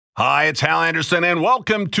Hi, it's Hal Anderson, and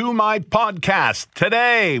welcome to my podcast.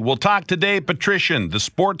 Today, we'll talk to Dave Patrician, the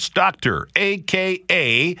sports doctor,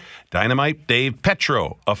 a.k.a. Dynamite Dave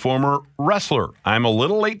Petro, a former wrestler. I'm a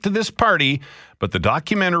little late to this party, but the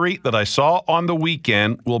documentary that I saw on the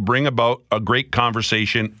weekend will bring about a great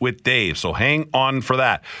conversation with Dave, so hang on for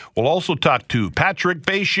that. We'll also talk to Patrick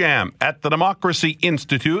Basham at the Democracy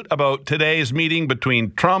Institute about today's meeting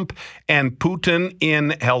between Trump and Putin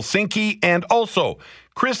in Helsinki, and also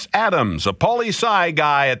Chris Adams, a poli-sci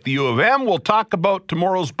guy at the U of M, will talk about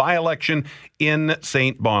tomorrow's by-election in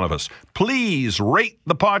St. Boniface. Please rate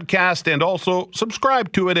the podcast and also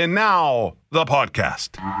subscribe to it. And now, the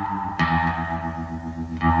podcast.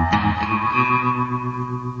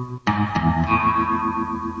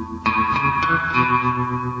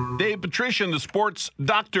 Dave Patrician, the sports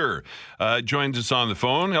doctor, joins us on the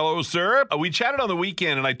phone. Hello, sir. We chatted on the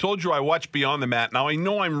weekend, and I told you I watched Beyond the Mat. Now, I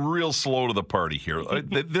know I'm real slow to the party here.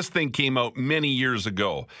 This thing came out many years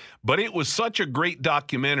ago, but it was such a great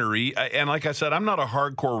documentary. And like I said, I'm not a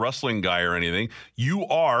hardcore wrestling guy or anything. You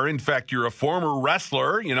are. In fact, you're a former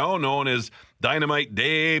wrestler, known as Dynamite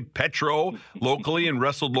Dave Petro locally and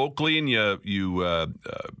wrestled locally, and you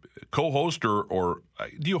co-host or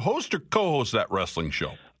do you host or co-host that wrestling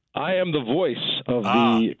show? I am the voice of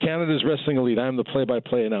the Canada's Wrestling Elite. I am the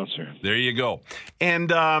play-by-play announcer. There you go. And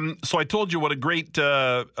so I told you what a great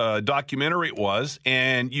documentary it was,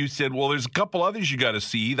 and you said, well, there's a couple others you got to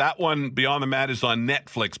see. That one, Beyond the Mat, is on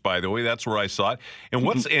Netflix, by the way. That's where I saw it. And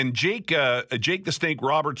and Jake the Snake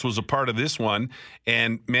Roberts was a part of this one,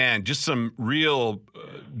 and man, just some real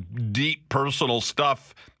deep personal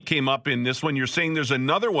stuff came up in this one. You're saying there's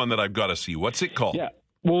another one that I've got to see. What's it called? Yeah.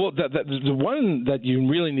 Well, the one that you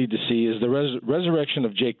really need to see is the resurrection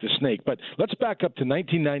of Jake the Snake. But let's back up to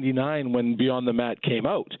 1999 when Beyond the Mat came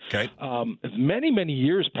out. Okay. Many, many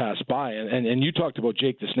years passed by, and you talked about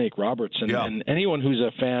Jake the Snake Roberts. And anyone who's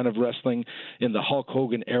a fan of wrestling in the Hulk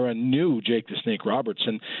Hogan era knew Jake the Snake Roberts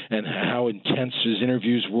and how intense his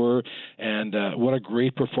interviews were and what a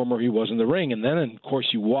great performer he was in the ring. And then, of course,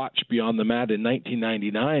 you watch Beyond the Mat in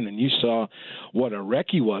 1999, and you saw what a wreck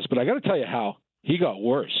he was. But I got to tell you how. He got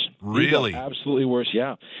worse. Really? He got absolutely worse,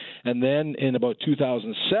 yeah. And then in about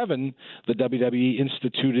 2007, the WWE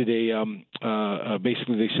instituted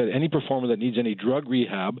basically they said any performer that needs any drug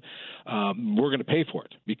rehab, we're going to pay for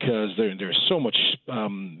it because there's so much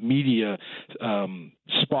media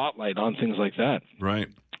spotlight on things like that. Right.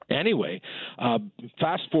 Anyway,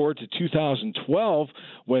 fast forward to 2012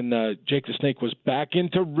 when Jake the Snake was back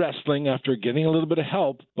into wrestling after getting a little bit of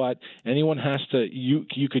help. But anyone has to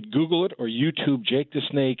you could Google it or YouTube Jake the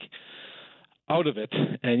Snake out of it,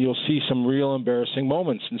 and you'll see some real embarrassing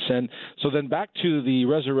moments. And so then back to the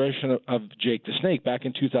resurrection of Jake the Snake back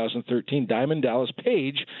in 2013, Diamond Dallas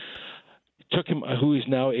Page took him, who is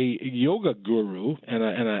now a yoga guru and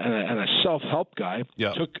a self-help guy,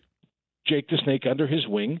 took Jake the Snake under his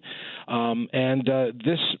wing, and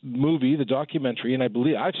this movie, the documentary, and I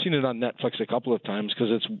believe I've seen it on Netflix a couple of times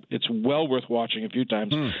because it's well worth watching a few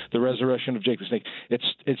times. The Resurrection of Jake the Snake.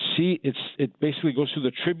 It basically goes through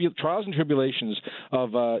the trials and tribulations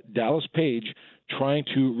of Dallas Page trying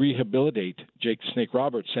to rehabilitate Jake the Snake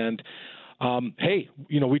Roberts. And hey,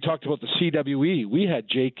 we talked about the CWE. We had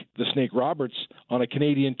Jake the Snake Roberts on a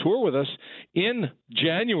Canadian tour with us in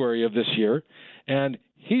January of this year, and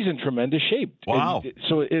he's in tremendous shape. Wow!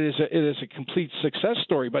 So it is a complete success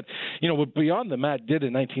story. But what Beyond the Mat did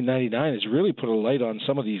in 1999 is really put a light on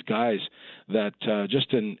some of these guys that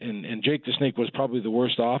and Jake the Snake was probably the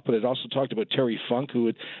worst off. But it also talked about Terry Funk,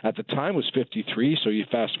 who at the time was 53. So you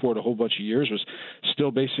fast forward a whole bunch of years, was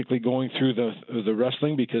still basically going through the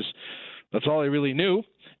wrestling because that's all he really knew.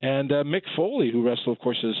 And Mick Foley, who wrestled, of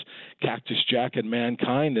course, as Cactus Jack and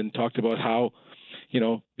Mankind, and talked about how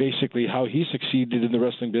basically how he succeeded in the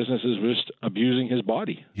wrestling business is just abusing his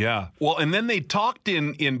body. Yeah. Well, and then they talked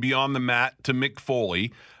in Beyond the Mat to Mick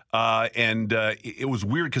Foley, and it was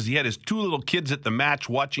weird because he had his two little kids at the match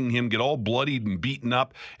watching him get all bloodied and beaten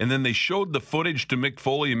up, and then they showed the footage to Mick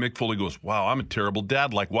Foley, and Mick Foley goes, wow, I'm a terrible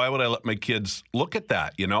dad. Like, why would I let my kids look at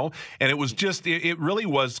that, And it was just, it really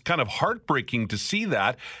was kind of heartbreaking to see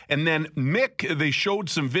that. And then Mick, they showed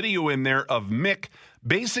some video in there of Mick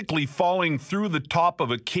basically falling through the top of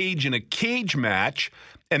a cage in a cage match.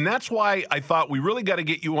 And that's why I thought we really got to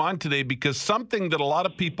get you on today, because something that a lot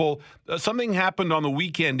of people, something happened on the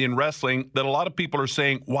weekend in wrestling that a lot of people are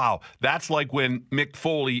saying, wow, that's like when Mick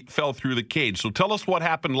Foley fell through the cage. So tell us what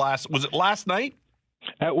happened was it last night?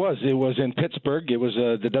 It was in Pittsburgh. It was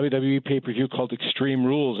the WWE pay-per-view called Extreme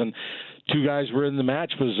Rules, and two guys were in the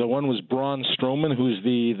match. One was Braun Strowman, who's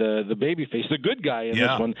the babyface, the good guy in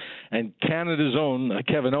this one, and Canada's own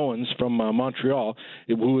Kevin Owens from Montreal,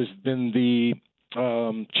 who has been the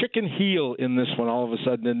chicken heel in this one all of a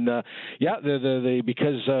sudden. And they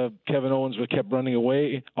because Kevin Owens kept running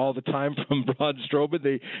away all the time from Braun Strowman,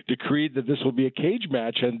 they decreed that this will be a cage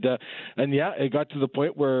match. And it got to the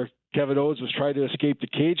point where Kevin Owens was trying to escape the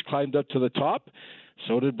cage, climbed up to the top.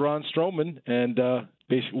 So did Braun Strowman, and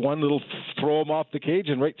basically one little throw him off the cage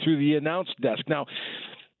and right through the announce desk. Now,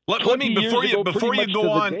 let me before you go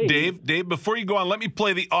on, Dave, before you go on, let me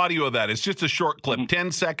play the audio of that. It's just a short clip,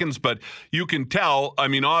 10 seconds, but you can tell. I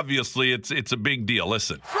mean, obviously, it's a big deal.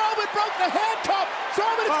 Listen. Strowman broke the handcuff.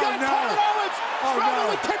 Strowman is going to Kevin Owens. Strowman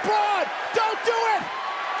would kick Braun. Don't do it.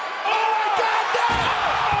 Oh my God,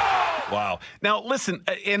 no! Wow. Now, listen,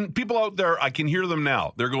 and people out there, I can hear them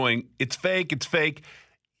now. They're going, it's fake, it's fake.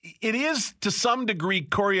 It is, to some degree,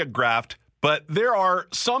 choreographed, but there are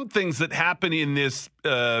some things that happen in this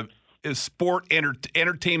sport,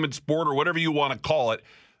 entertainment sport, or whatever you want to call it,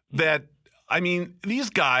 that, I mean, these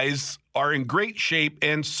guys are in great shape,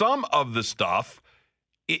 and some of the stuff,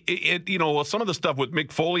 some of the stuff with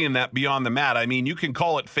Mick Foley and that Beyond the Mat, I mean, you can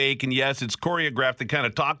call it fake, and yes, it's choreographed to kind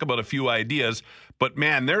of talk about a few ideas, but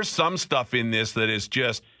man, there's some stuff in this that is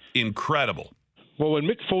just incredible. Well, when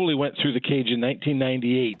Mick Foley went through the cage in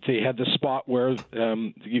 1998, they had the spot where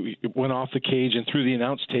he went off the cage and through the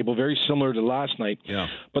announce table, very similar to last night. Yeah.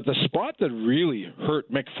 But the spot that really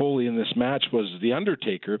hurt Mick Foley in this match was The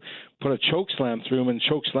Undertaker put a choke slam through him and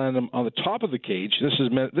choke slammed him on the top of the cage. This is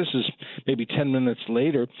maybe 10 minutes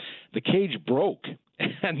later. The cage broke.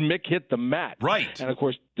 And Mick hit the mat. Right. And of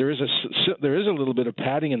course, there is a little bit of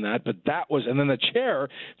padding in that, but that was, and then the chair,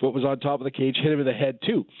 what was on top of the cage, hit him in the head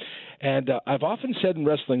too. And I've often said in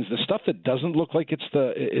wrestling, the stuff that doesn't look like it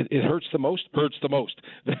hurts the most.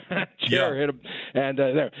 That chair hit him, and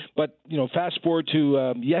there. But fast forward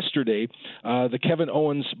to yesterday, the Kevin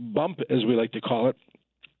Owens bump, as we like to call it.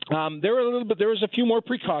 There was a few more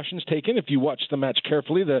precautions taken. If you watch the match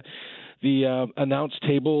carefully, the announce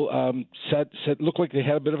table looked like they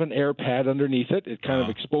had a bit of an air pad underneath it. It kind of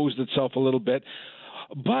exposed itself a little bit.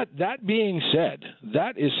 But that being said,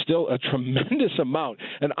 that is still a tremendous amount.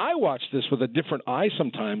 And I watch this with a different eye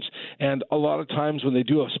sometimes. And a lot of times when they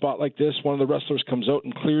do a spot like this, one of the wrestlers comes out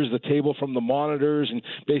and clears the table from the monitors and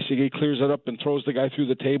basically clears it up and throws the guy through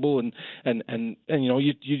the table. And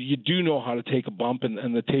you do know how to take a bump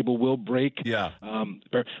and the table will break. Yeah.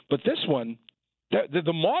 But this one,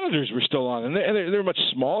 the monitors were still on, and they're much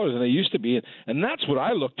smaller than they used to be, and that's what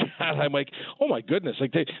I looked at. I'm like, oh my goodness!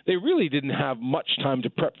 Like they really didn't have much time to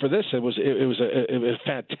prep for this. It was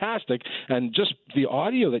fantastic, and just the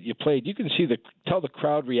audio that you played, you can tell the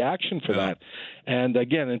crowd reaction for that. And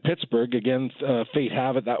again, in Pittsburgh, fate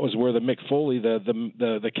have it, that was where the Mick Foley,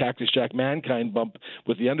 the Cactus Jack Mankind bump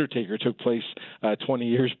with the Undertaker took place 20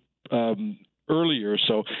 years. Earlier,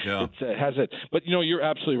 so it has it. But you're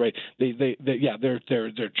absolutely right.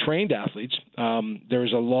 They're trained athletes.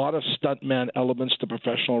 There's a lot of stuntman elements to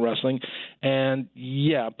professional wrestling, and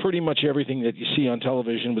pretty much everything that you see on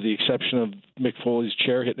television, with the exception of Mick Foley's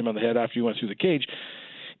chair hitting him on the head after he went through the cage,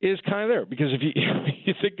 is kind of there. Because if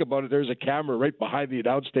you think about it, there's a camera right behind the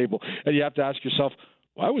announce table, and you have to ask yourself,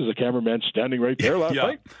 why was the cameraman standing right there last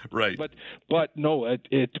night? Right. But no,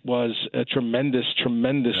 it was a tremendous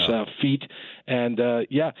feat, and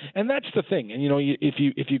and that's the thing. And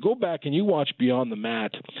if you go back and you watch Beyond the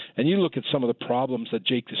Mat and you look at some of the problems that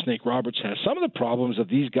Jake the Snake Roberts has, some of the problems that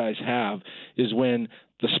these guys have is when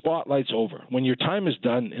the spotlight's over, when your time is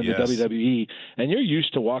done in the WWE, and you're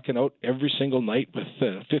used to walking out every single night with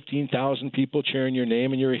 15,000 people cheering your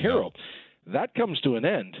name and you're a hero. That comes to an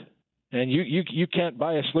end. And you can't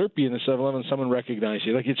buy a Slurpee in the 7-Eleven and someone recognize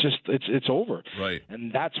you. Like, it's over. Right.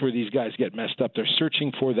 And that's where these guys get messed up. They're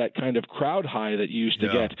searching for that kind of crowd high that you used to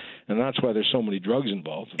get, and that's why there's so many drugs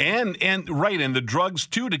involved. And the drugs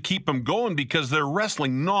too, to keep them going, because they're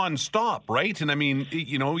wrestling nonstop, right? And I mean,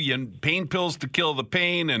 pain pills to kill the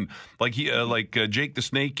pain, and like Jake the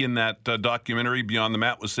Snake in that documentary Beyond the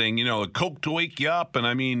Mat was saying, a Coke to wake you up. And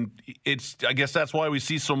I mean, I guess that's why we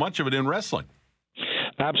see so much of it in wrestling.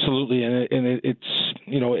 Absolutely, and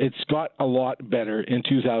it's got a lot better in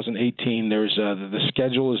 2018. There's the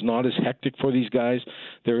schedule is not as hectic for these guys.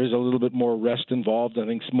 There is a little bit more rest involved. I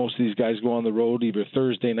think most of these guys go on the road either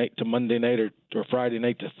Thursday night to Monday night or Friday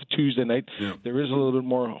night to Tuesday night. Yeah. There is a little bit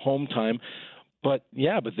more home time. But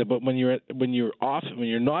when you're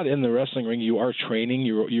not in the wrestling ring, you are training,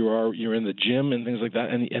 you're in the gym and things like that,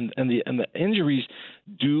 and the injuries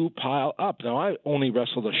do pile up. Now, I only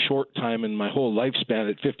wrestled a short time in my whole lifespan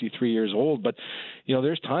at 53 years old, but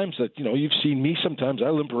there's times that you've seen me. Sometimes I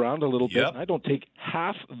limp around a little bit. And I don't take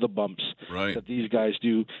half the bumps that these guys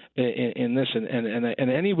do in this, and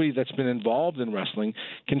anybody that's been involved in wrestling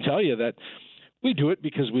can tell you that. We do it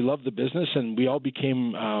because we love the business, and we all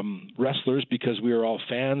became wrestlers because we were all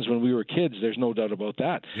fans when we were kids. There's no doubt about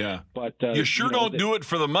that. Yeah. But you don't do it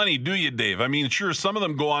for the money, do you, Dave? I mean, sure, some of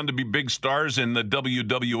them go on to be big stars in the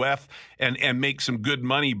WWF and make some good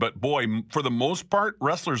money, but boy, for the most part,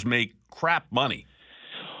 wrestlers make crap money.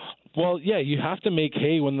 Well, yeah, you have to make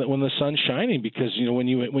hay when the sun's shining, because when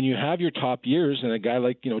you have your top years, and a guy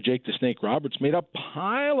like Jake the Snake Roberts made a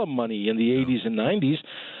pile of money in the 80s and 90s.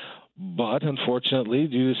 But unfortunately,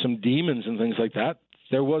 due to some demons and things like that,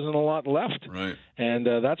 there wasn't a lot left. Right. And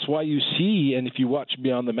that's why you see, and if you watch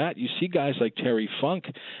Beyond the Mat, you see guys like Terry Funk,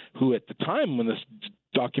 who at the time when this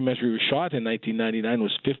documentary was shot in 1999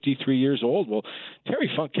 was 53 years old. Well, Terry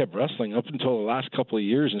Funk kept wrestling up until the last couple of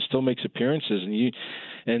years and still makes appearances.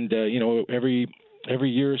 And every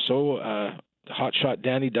year or so, hotshot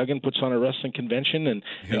Danny Duggan puts on a wrestling convention and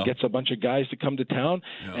gets a bunch of guys to come to town,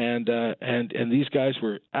 and these guys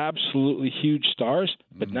were absolutely huge stars.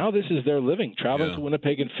 But now this is their living, traveling to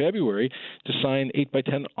Winnipeg in February to sign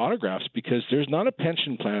 8x10 autographs, because there's not a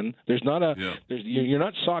pension plan. There's not you're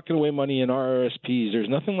not socking away money in RRSPs. There's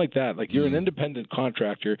nothing like that. Like, you're an independent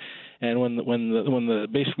contractor, and when the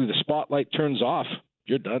basically the spotlight turns off,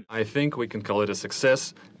 you're done. I think we can call it a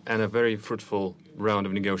success and a very fruitful round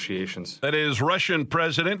of negotiations. That is Russian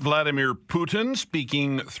President Vladimir Putin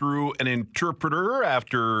speaking through an interpreter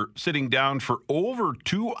after sitting down for over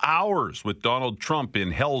 2 hours with Donald Trump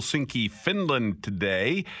in Helsinki, Finland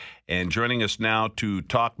today. And joining us now to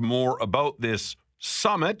talk more about this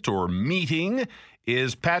summit or meeting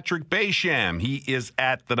is Patrick Basham. He is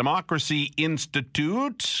at the Democracy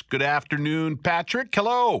Institute. Good afternoon, Patrick.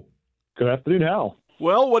 Hello. Good afternoon, Hal.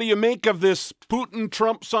 Well, what do you make of this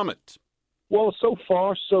Putin-Trump summit? Well, so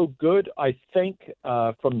far, so good. I think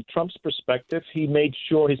from Trump's perspective,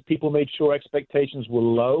 his people made sure expectations were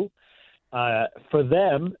low. For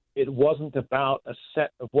them, it wasn't about a set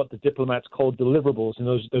of what the diplomats called deliverables, and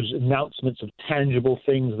those announcements of tangible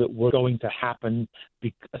things that were going to happen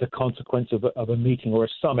as a consequence of a meeting or a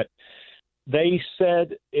summit. They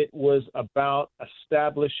said it was about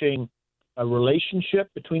establishing a relationship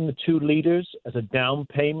between the two leaders as a down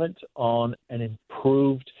payment on an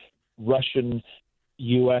improved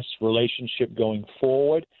Russian-U.S. relationship going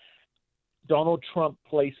forward. Donald Trump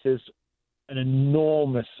places an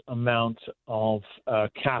enormous amount of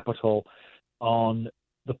capital on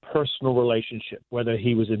the personal relationship, whether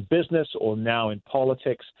he was in business or now in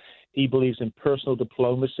politics. He believes in personal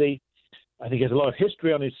diplomacy. I think he has a lot of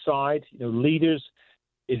history on his side. Leaders,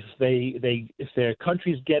 if their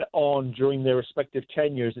countries get on during their respective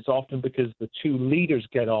tenures, it's often because the two leaders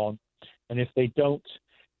get on, and if they don't,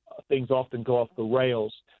 things often go off the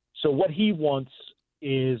rails. So what he wants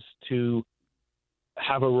is to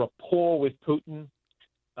have a rapport with Putin.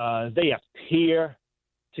 They appear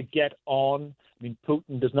to get on. I mean,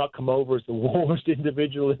 Putin does not come over as the warmest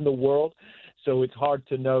individual in the world, so it's hard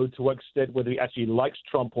to know to what extent whether he actually likes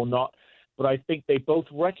Trump or not. But I think they both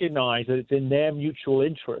recognize that it's in their mutual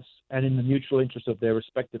interests and in the mutual interest of their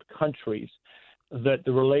respective countries that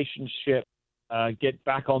the relationship get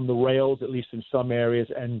back on the rails, at least in some areas,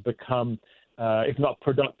 and become, if not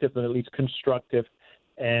productive, then at least constructive.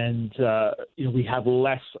 And we have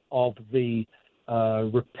less of the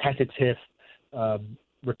repetitive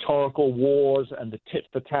rhetorical wars and the tit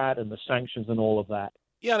for tat and the sanctions and all of that.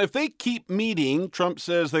 Yeah, and if they keep meeting, Trump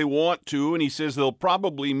says they want to, and he says they'll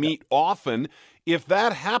probably meet often. If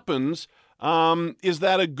that happens, is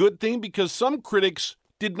that a good thing? Because some critics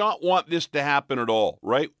did not want this to happen at all,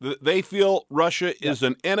 right? They feel Russia is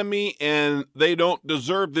an enemy and they don't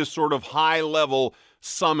deserve this sort of high-level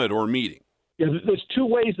summit or meeting. Yeah, there's two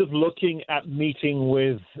ways of looking at meeting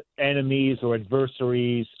with enemies or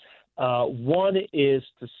adversaries. One is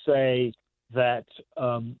to say that,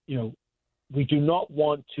 we do not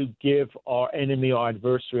want to give our enemy, our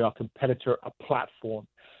adversary, our competitor a platform.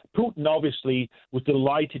 Putin obviously was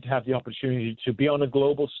delighted to have the opportunity to be on a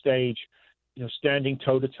global stage, standing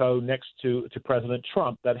toe-to-toe next to President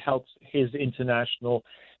Trump. That helps his international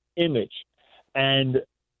image. And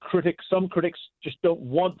some critics just don't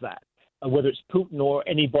want that, whether it's Putin or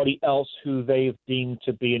anybody else who they've deemed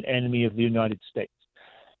to be an enemy of the United States.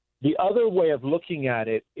 The other way of looking at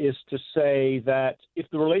it is to say that if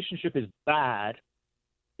the relationship is bad,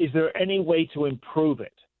 is there any way to improve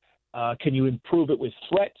it? Can you improve it with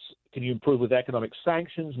threats? Can you improve with economic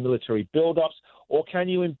sanctions, military buildups? Or can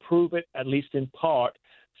you improve it, at least in part,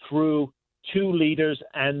 through two leaders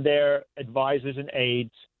and their advisors and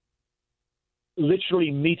aides literally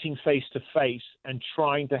meeting face to face and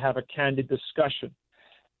trying to have a candid discussion?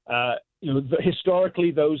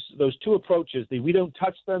 Historically, those two approaches, the we don't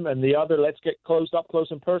touch them and the other let's get close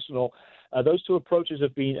and personal, those two approaches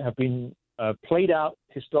have been played out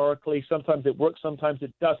historically. Sometimes it works, sometimes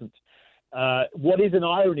it doesn't. What is an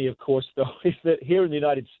irony, of course, though, is that here in the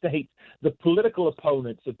United States, the political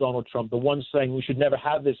opponents of Donald Trump, the ones saying we should never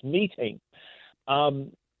have this meeting,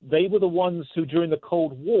 they were the ones who, during the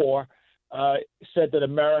Cold War, said that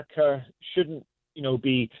America shouldn't,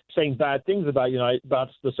 be saying bad things about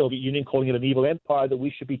the Soviet Union, calling it an evil empire, that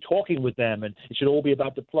we should be talking with them, and it should all be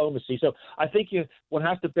about diplomacy. So I think one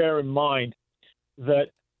has to bear in mind that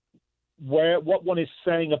what one is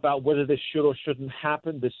saying about whether this should or shouldn't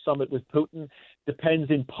happen, this summit with Putin,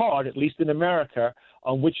 depends in part, at least in America,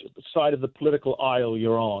 on which side of the political aisle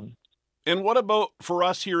you're on. And what about for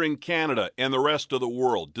us here in Canada and the rest of the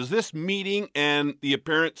world? Does this meeting and the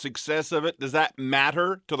apparent success of it, does that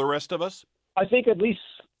matter to the rest of us? I think at least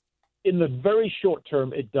in the very short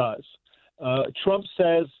term it does. Trump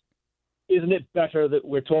says, isn't it better that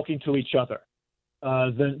we're talking to each other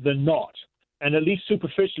than not? And at least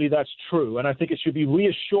superficially, that's true. And I think it should be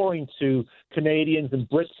reassuring to Canadians and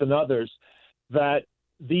Brits and others that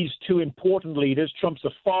these two important leaders, Trump's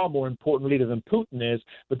a far more important leader than Putin is,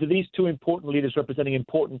 but that these two important leaders representing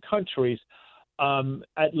important countries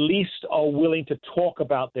at least are willing to talk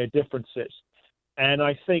about their differences. And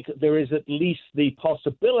I think there is at least the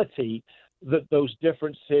possibility that those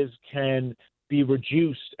differences can be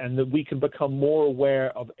reduced and that we can become more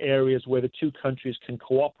aware of areas where the two countries can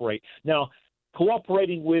cooperate. Now,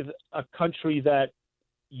 cooperating with a country that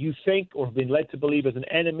you think or have been led to believe is an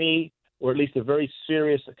enemy or at least a very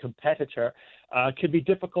serious competitor can be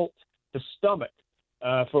difficult to stomach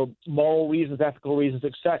for moral reasons, ethical reasons,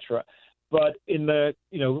 etc. But in the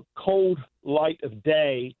cold light of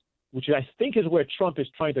day, which I think is where Trump is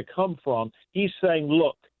trying to come from, he's saying,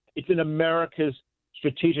 look, it's in America's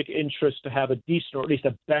strategic interest to have a decent or at least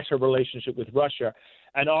a better relationship with Russia.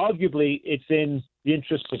 And arguably, it's in the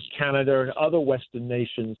interest of Canada and other Western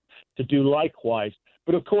nations to do likewise.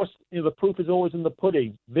 But of course, the proof is always in the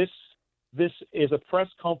pudding. This is a press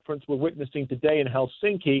conference we're witnessing today in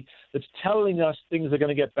Helsinki that's telling us things are going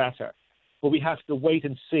to get better. But we have to wait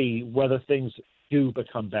and see whether things do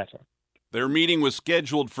become better. Their meeting was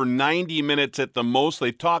scheduled for 90 minutes at the most.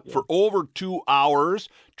 They talked for over 2 hours.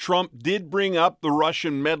 Trump did bring up the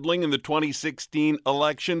Russian meddling in the 2016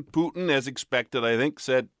 election. Putin, as expected, I think,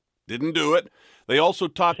 said didn't do it. They also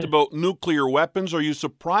talked about nuclear weapons. Are you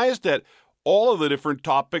surprised at all of the different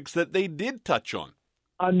topics that they did touch on?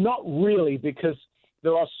 I'm not really, because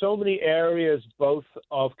there are so many areas both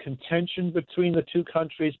of contention between the two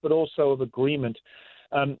countries, but also of agreement.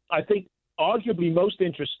 I think arguably most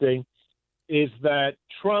interesting is that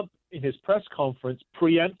Trump, in his press conference,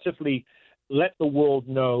 preemptively let the world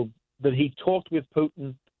know that he talked with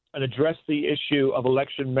Putin and addressed the issue of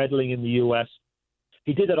election meddling in the U.S.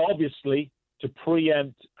 He did that, obviously, to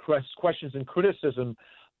preempt questions and criticism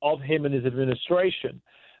of him and his administration.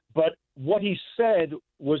 But what he said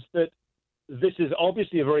was that this is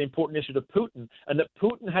obviously a very important issue to Putin, and that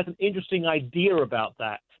Putin has an interesting idea about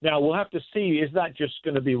that. Now, we'll have to see, is that just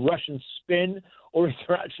going to be Russian spin, or is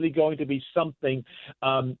there actually going to be something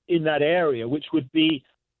in that area, which would be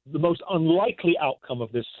the most unlikely outcome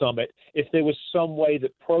of this summit if there was some way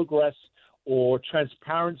that progress or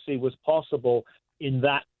transparency was possible in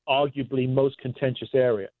that arguably most contentious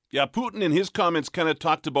area. Yeah, Putin in his comments kind of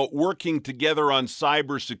talked about working together on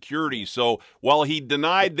cybersecurity. So while he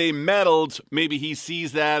denied they meddled, maybe he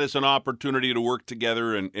sees that as an opportunity to work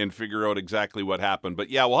together and figure out exactly what happened. But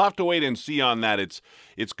yeah, we'll have to wait and see on that.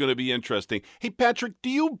 It's going to be interesting. Hey, Patrick, do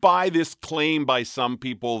you buy this claim by some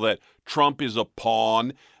people that Trump is a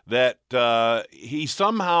pawn, that he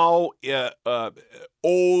somehow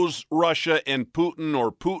owes Russia and Putin,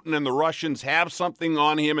 or Putin and the Russians have something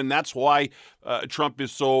on him, and that's why Trump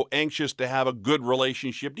is so anxious to have a good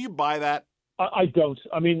relationship? Do you buy that? I don't.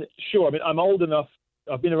 I mean, sure. I mean, I'm old enough.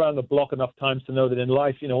 I've been around the block enough times to know that in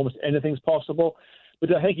life, almost anything's possible.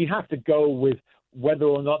 But I think you have to go with whether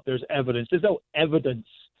or not there's evidence. There's no evidence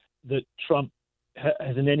that Trump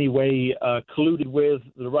has in any way colluded with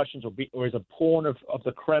the Russians or is a pawn of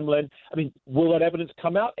the Kremlin. I mean, will that evidence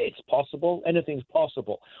come out? It's possible. Anything's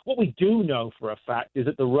possible. What we do know for a fact is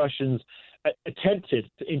that the Russians attempted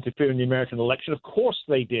to interfere in the American election. Of course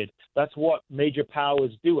they did. That's what major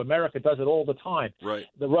powers do. America does it all the time. Right.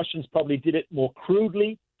 The Russians probably did it more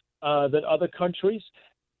crudely than other countries.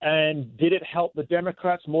 And did it help the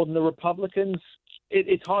Democrats more than the Republicans?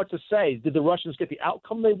 It's hard to say. Did the Russians get the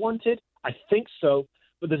outcome they wanted? I think so.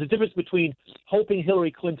 But there's a difference between hoping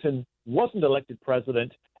Hillary Clinton wasn't elected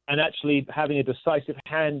president and actually having a decisive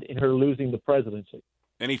hand in her losing the presidency.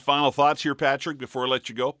 Any final thoughts here, Patrick, before I let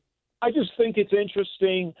you go? I just think it's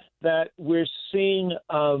interesting that we're seeing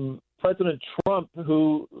President Trump,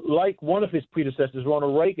 who, like one of his predecessors,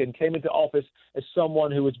 Ronald Reagan, came into office as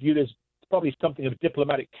someone who was viewed as probably something of a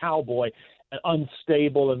diplomatic cowboy, and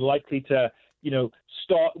unstable and likely to,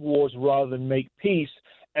 start wars rather than make peace.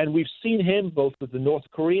 And we've seen him both with the North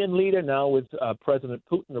Korean leader, now with President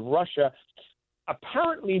Putin of Russia,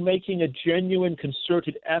 apparently making a genuine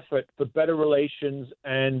concerted effort for better relations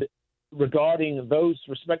and regarding those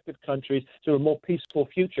respective countries to a more peaceful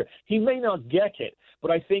future. He may not get it,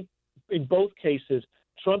 but I think in both cases,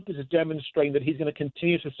 Trump is demonstrating that he's going to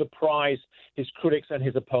continue to surprise his critics and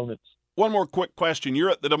his opponents. One more quick question. You're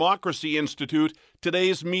at the Democracy Institute.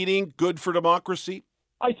 Today's meeting, good for democracy?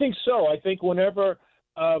 I think so. I think whenever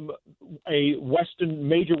a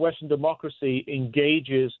major Western democracy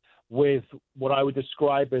engages with what I would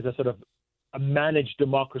describe as a sort of a managed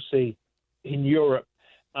democracy in Europe,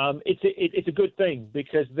 it's a good thing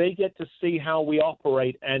because they get to see how we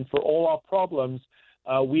operate. And for all our problems,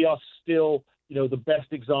 we are still the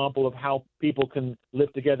best example of how people can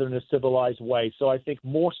live together in a civilized way. So I think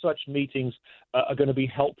more such meetings are going to be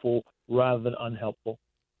helpful rather than unhelpful.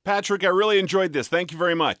 Patrick, I really enjoyed this. Thank you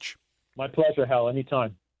very much. My pleasure, Hal.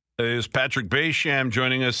 Anytime. Is Patrick Baysham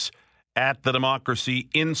joining us at the Democracy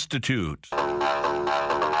Institute.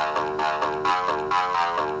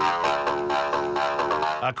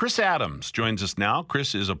 Chris Adams joins us now.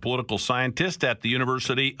 Chris is a political scientist at the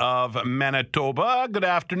University of Manitoba. Good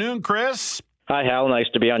afternoon, Chris. Hi, Hal. Nice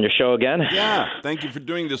to be on your show again. Yeah, thank you for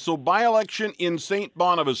doing this. So, by-election in St.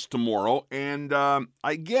 Boniface tomorrow, and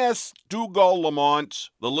I guess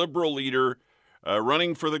Dougal-Lamont, the Liberal leader,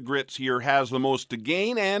 running for the Grits here, has the most to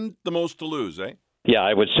gain and the most to lose, eh? Yeah,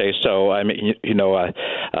 I would say so. I mean,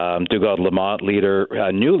 Dougal-Lamont,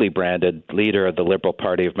 newly branded leader of the Liberal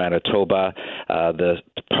Party of Manitoba. The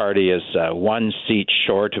party is one seat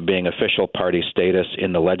short of being official party status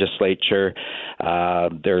in the legislature.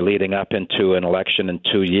 They're leading up into an election in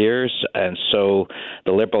 2 years, and so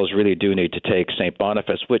the Liberals really do need to take St.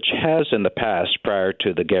 Boniface, which has in the past, prior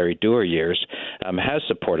to the Gary Doer years, has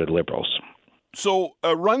supported Liberals. So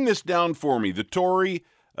run this down for me. The Tory,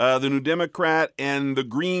 the New Democrat, and the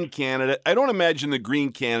Green candidate. I don't imagine the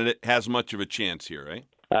Green candidate has much of a chance here, right?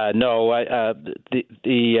 No,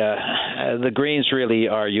 the Greens really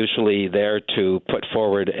are usually there to put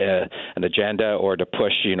forward an agenda or to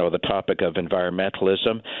push, the topic of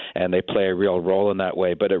environmentalism, and they play a real role in that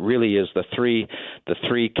way. But it really is the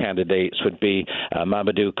three candidates would be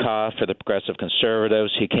Mamadou Ka for the Progressive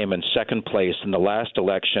Conservatives. He came in second place in the last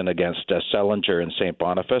election against Selinger in St.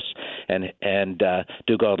 Boniface, and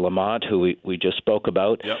Dougal-Lamont, who we just spoke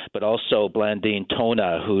about, yep. But also Blandine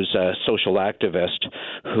Tona, who's a social activist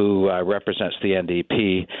who represents the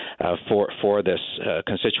NDP for this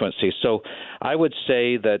constituency. So I would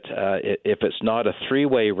say that if it's not a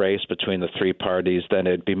three-way race between the three parties, then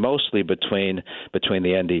it'd be mostly between the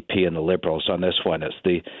NDP and the Liberals on this one. It's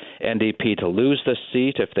the NDP to lose the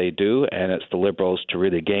seat if they do, and it's the Liberals to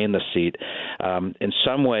really gain the seat. In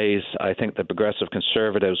some ways, I think the Progressive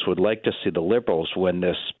Conservatives would like to see the Liberals win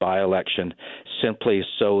this by-election simply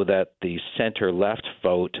so that the center-left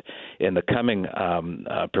vote in the coming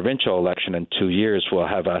provincial election in 2 years will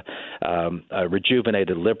have a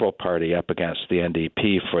rejuvenated Liberal Party up against the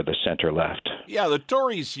NDP for the center-left. Yeah, the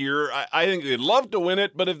Tories here, I think they'd love to win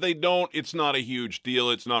it, but if they don't, it's not a huge deal.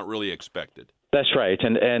 It's not really expected. That's right,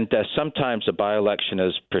 and sometimes a by-election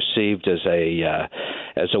is perceived as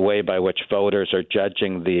a way by which voters are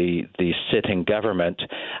judging the sitting government.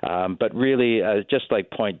 But really, just like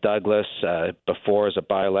Point Douglas before as a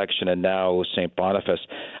by-election and now St. Boniface,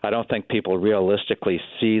 I don't think people realistically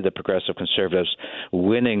see the Progressive Conservatives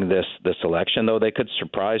winning this election, though they could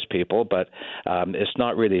surprise people. But it's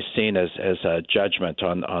not really seen as a judgment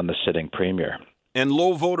on the sitting premier. And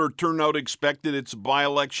low voter turnout expected. It's a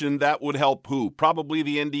by-election. That would help who? Probably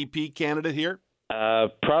the NDP candidate here?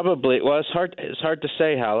 Probably. Well, it's hard to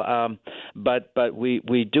say, Hal. But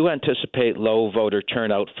we do anticipate low voter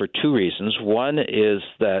turnout for two reasons. One is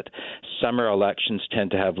that summer elections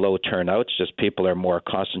tend to have low turnouts, just people are more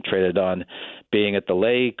concentrated on being at the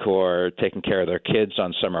lake or taking care of their kids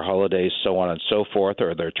on summer holidays, so on and so forth,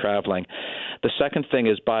 or they're traveling. The second thing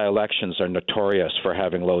is by-elections are notorious for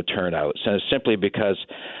having low turnouts, and it's simply because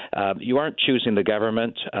you aren't choosing the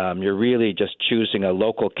government. You're really just choosing a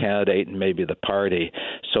local candidate and maybe the party.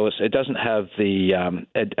 So it doesn't have and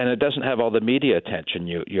it doesn't have all the media attention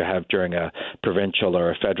you have during a provincial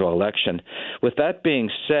or a federal election. With that being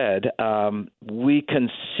said, we can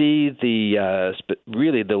see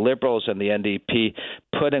really the Liberals and the NDP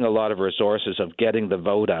putting a lot of resources of getting the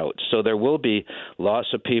vote out. So there will be lots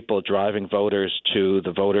of people driving voters to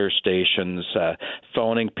the voter stations,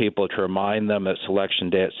 phoning people to remind them it's election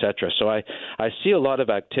day, etc. So I see a lot of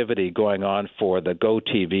activity going on for the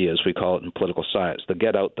GoTV, as we call it in political science, the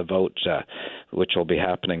get out the vote, which will be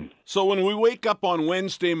happening. So when we wake up on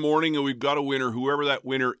Wednesday morning and we've got a winner, whoever that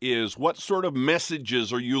winner is, what sort of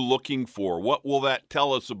messages are you looking for? What will that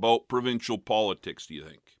tell us about provincial politics, do you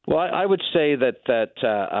think? Well, I would say that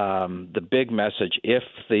the big message, if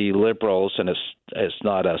the Liberals, and it's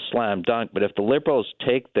not a slam dunk, but if the Liberals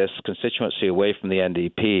take this constituency away from the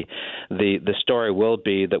NDP, the story will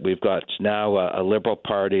be that we've got now a Liberal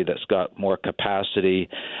Party that's got more capacity,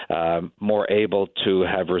 more able to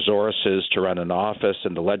have resources to run an office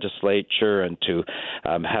in the legislature and to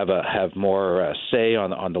have more say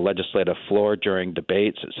on the legislative floor during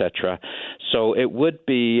debates, etc. So it would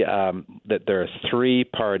be that there are three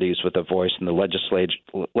parties with a voice in the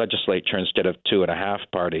legislature instead of 2.5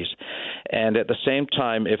 parties. And at the same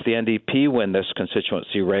time, if the NDP win this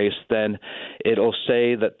constituency race, then it'll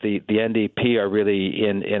say that the NDP are really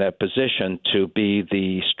in a position to be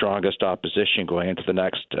the strongest opposition going into the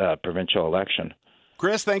next provincial election.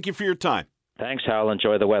 Chris, thank you for your time. Thanks, Hal.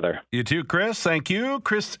 Enjoy the weather. You too, Chris. Thank you.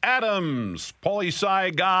 Chris Adams,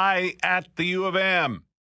 poli-sci guy at the U of M.